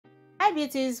Hi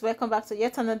beauties, welcome back to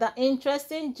yet another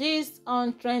interesting gist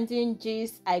on trending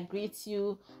gist. I greet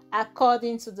you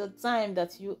according to the time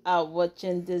that you are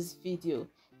watching this video.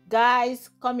 Guys,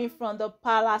 coming from the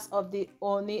palace of the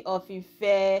Ooni of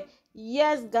Ife.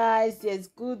 Yes guys, there's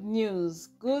good news.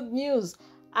 Good news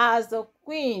as the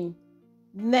queen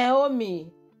Naomi,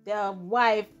 the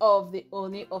wife of the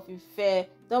Ooni of Ife,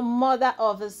 the mother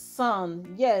of his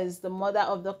son, yes, the mother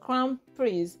of the crown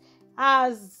prince,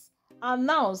 has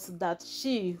announced that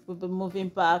she will be moving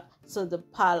back to the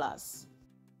palace.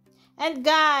 And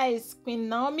guys, Queen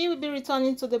Naomi will be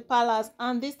returning to the palace,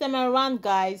 and this time around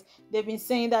guys, they've been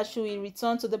saying that she will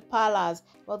return to the palace.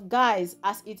 But guys,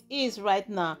 as it is right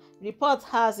now, report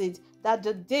has it that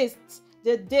the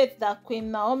date that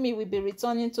Queen Naomi will be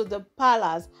returning to the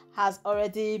palace has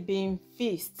already been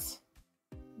fixed.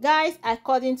 Guys,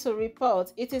 according to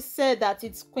reports, it is said that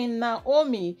it's Queen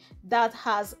Naomi that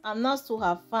has announced to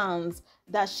her fans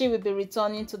that she will be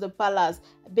returning to the palace,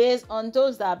 based on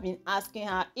those that have been asking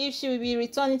her if she will be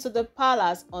returning to the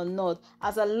palace or not,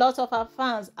 as a lot of her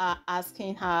fans are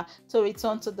asking her to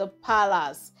return to the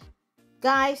palace.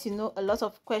 Guys, you know, a lot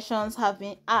of questions have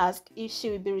been asked if she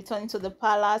will be returning to the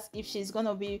palace, if she's going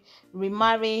to be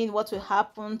remarrying, what will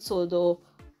happen to the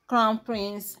crown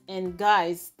prince. And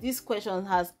guys, this question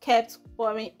has kept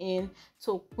pouring in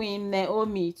to Queen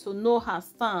Naomi to know her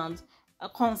stand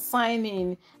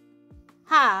concerning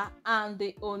her and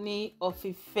the Ooni of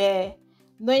Ife,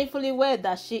 knowing fully well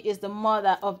that she is the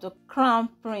mother of the crown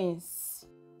prince.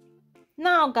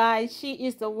 Now guys, she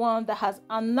is the one that has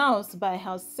announced by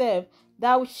herself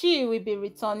that she will be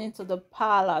returning to the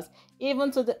palace,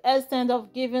 even to the extent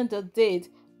of giving the date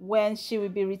when she will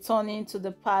be returning to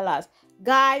the palace.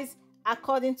 Guys,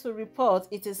 according to reports,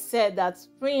 it is said that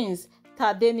Prince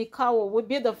Tadenikawo will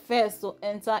be the first to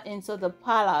enter into the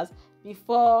palace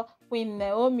before Queen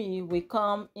Naomi will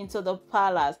come into the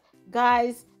palace.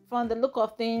 Guys, from the look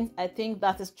of things, I think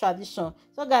that is tradition.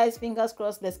 So guys, fingers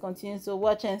crossed, let's continue to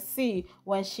watch and see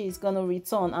when she's gonna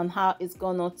return and how it's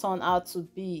gonna turn out to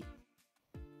be.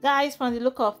 Guys, from the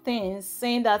look of things,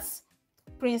 saying that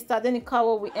Prince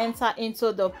Tadenikawo will enter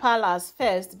into the palace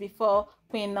first before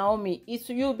Queen Naomi.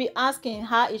 You'll be asking,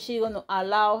 how is she going to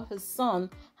allow her son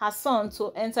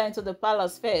to enter into the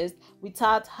palace first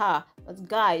without her? But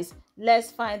guys, let's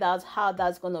find out how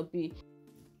that's going to be.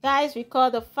 Guys,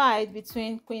 recall the fight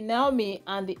between Queen Naomi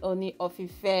and the Ooni of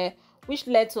Ife, which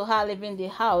led to her leaving the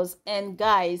house. And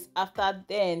guys, after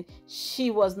then,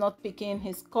 she was not picking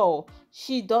his call.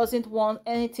 She doesn't want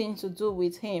anything to do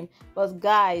with him. But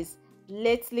guys,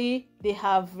 lately they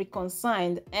have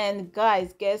reconciled, and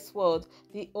guys, guess what?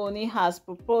 The Ooni has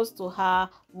proposed to her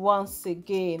once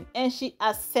again, and she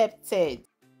accepted.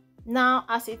 Now,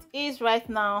 as it is right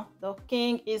now, the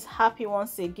king is happy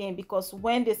once again, because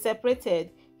when they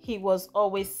separated, he was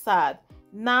always sad.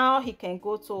 Now he can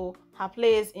go to her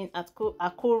place in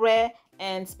Akure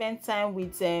and spend time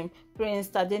with Prince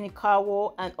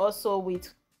Tadenikawo and also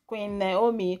with Queen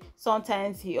Naomi.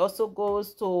 Sometimes he also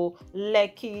goes to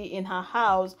Lekki in her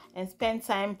house and spend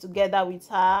time together with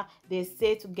her. They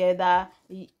stay together,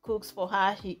 he cooks for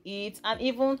her, he eats, and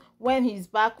even when he's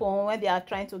back home, when they are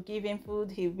trying to give him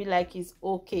food, he'll be like he's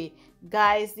okay.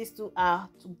 Guys, these two are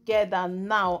together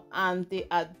now and they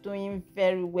are doing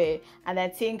very well, and I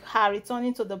think her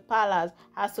returning to the palace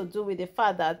has to do with the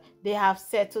fact that they have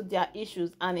settled their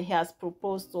issues and he has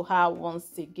proposed to her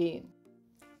once again.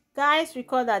 Guys,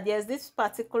 recall that there's this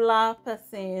particular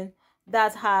person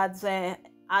that had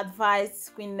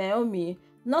advised Queen Naomi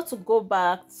not to go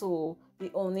back to the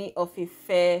Ooni of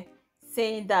Ife,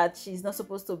 saying that she's not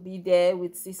supposed to be there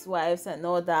with 6 wives and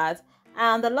all that.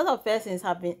 And a lot of persons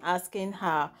have been asking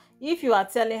her, if you are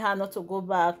telling her not to go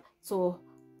back to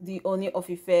the Ooni of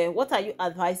Ife, what are you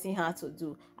advising her to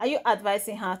do? Are you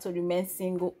advising her to remain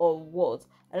single or what?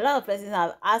 A lot of persons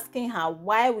are asking her,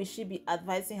 why will she be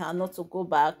advising her not to go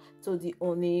back to the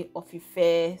Ooni of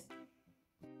Ife?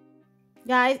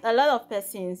 Guys, a lot of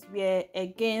persons were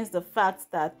against the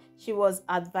fact that she was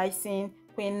advising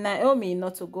Queen Naomi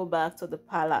not to go back to the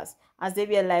palace, as they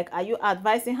were like, are you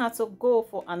advising her to go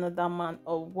for another man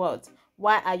or what?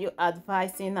 Why are you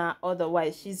advising her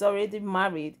otherwise? She's already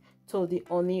married to the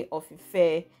Ooni of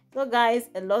Ife. So guys,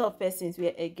 a lot of persons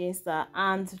were against her,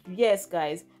 and yes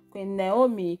guys, Queen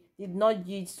Naomi did not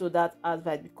yield to that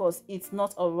advice because it's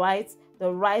not the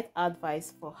right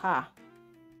advice for her.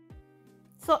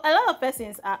 So a lot of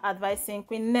persons are advising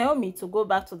Queen Naomi to go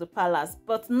back to the palace,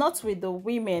 but not with the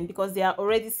women, because there are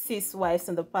already 6 wives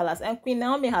in the palace. And Queen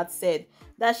Naomi had said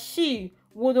that she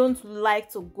wouldn't like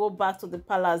to go back to the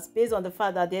palace based on the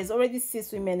fact that there's already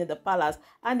 6 women in the palace,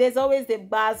 and there's always the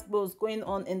gbas going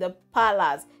on in the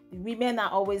palace women are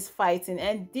always fighting,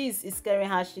 and this is scaring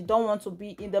her. She don't want to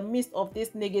be in the midst of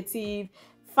this negative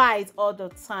fight all the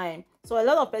time. So a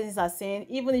lot of persons are saying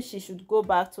even if she should go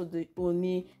back to the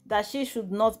Ooni, that she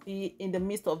should not be in the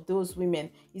midst of those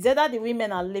women. Is either the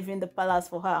women are leaving the palace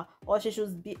for her, or she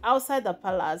should be outside the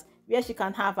palace where she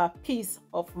can have a peace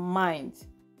of mind.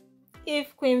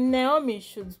 If Queen Naomi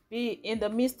should be in the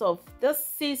midst of the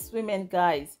 6 women,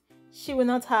 guys, she will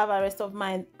not have a rest of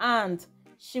mind, and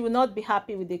she will not be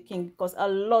happy with the king, because a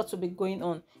lot will be going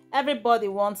on. Everybody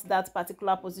wants that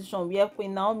particular position where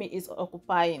Queen Naomi is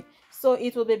occupying. So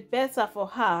it will be better for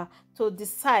her to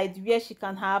decide where she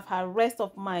can have her rest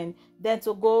of mind than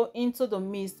to go into the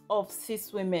midst of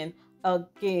 6 women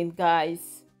again,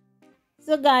 guys.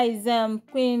 So guys,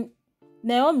 Queen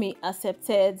Naomi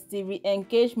accepted the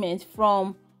re-engagement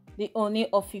from the Ooni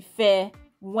of Ife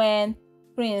when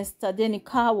Prince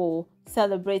Tadenikawo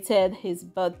celebrated his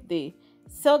birthday.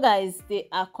 So guys, they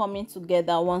are coming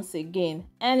together once again,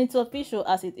 and it's official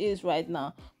as it is right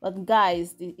now. But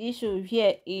guys, the issue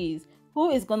here is who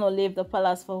is going to leave the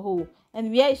palace for who,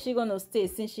 and where is she going to stay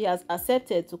since she has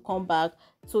accepted to come back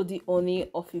to the Ooni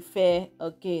of Ife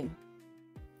again.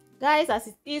 Guys, as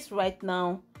it is right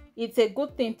now, it's a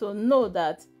good thing to know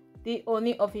that the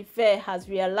Ooni of Ife has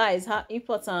realized how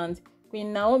important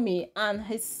Queen Naomi and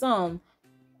his son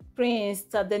Prince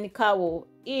Tadenikawo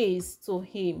is to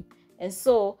him. And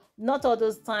so not all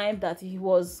those time that he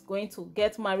was going to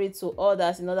get married to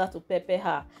others in order to pepper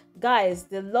her. Guys,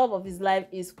 the love of his life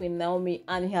is Queen Naomi,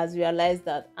 and he has realized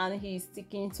that, and he is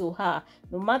sticking to her.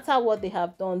 No matter what they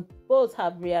have done, both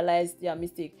have realized their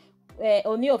mistake.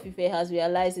 Ooni of Ife has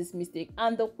realized his mistake,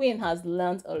 and the queen has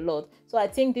learned a lot. So I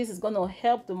think this is going to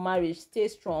help the marriage stay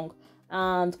strong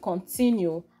and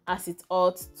continue as it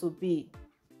ought to be.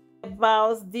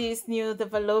 About this new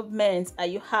development, are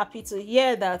you happy to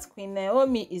hear that Queen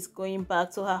Naomi is going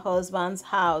back to her husband's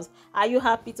house? Are you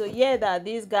happy to hear that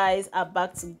these guys are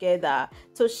back together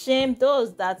to shame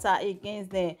those that are against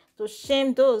them, to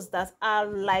shame those that are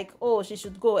like, oh, she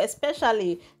should go,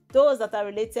 especially those that are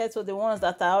related to the ones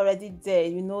that are already there?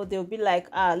 You know, they'll be like,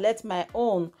 let my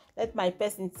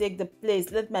person take the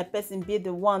place, let my person be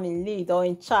the one in lead or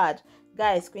in charge.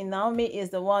 Guys, Queen Naomi is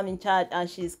the one in charge, and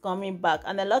she's coming back,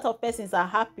 and a lot of persons are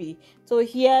happy to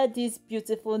hear this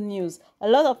beautiful news. A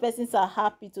lot of persons are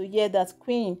happy to hear that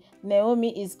Queen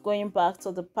Naomi is going back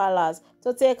to the palace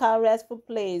to take her rightful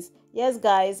place. Yes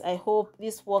guys, I hope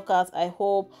this works out. I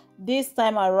hope this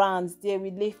time around they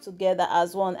will live together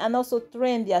as one, and also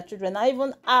train their children. I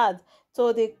even add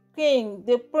to the king,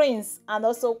 the prince, and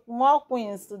also more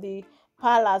queens to the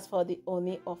palace for the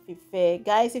Ooni of Ife.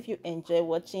 Guys, if you enjoy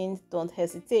watching, don't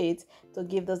hesitate to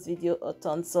give this video a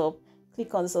thumbs up.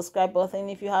 Click on the subscribe button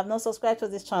if you have not subscribed to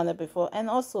this channel before, and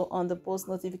also on the post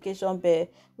notification bell,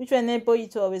 which will enable you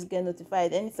to always get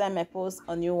notified anytime I post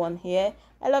a new one here.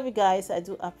 I love you guys. I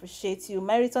do appreciate you,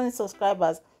 my returning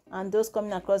subscribers, and those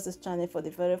coming across this channel for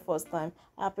the very first time.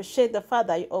 I appreciate the fact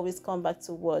that you always come back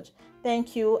to watch.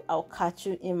 Thank you. I'll catch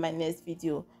you in my next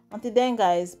video. Until then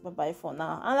guys, bye bye for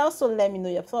now, and also let me know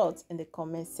your thoughts in the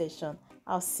comment section.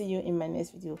 I'll see you in my next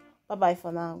video. Bye bye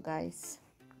for now guys.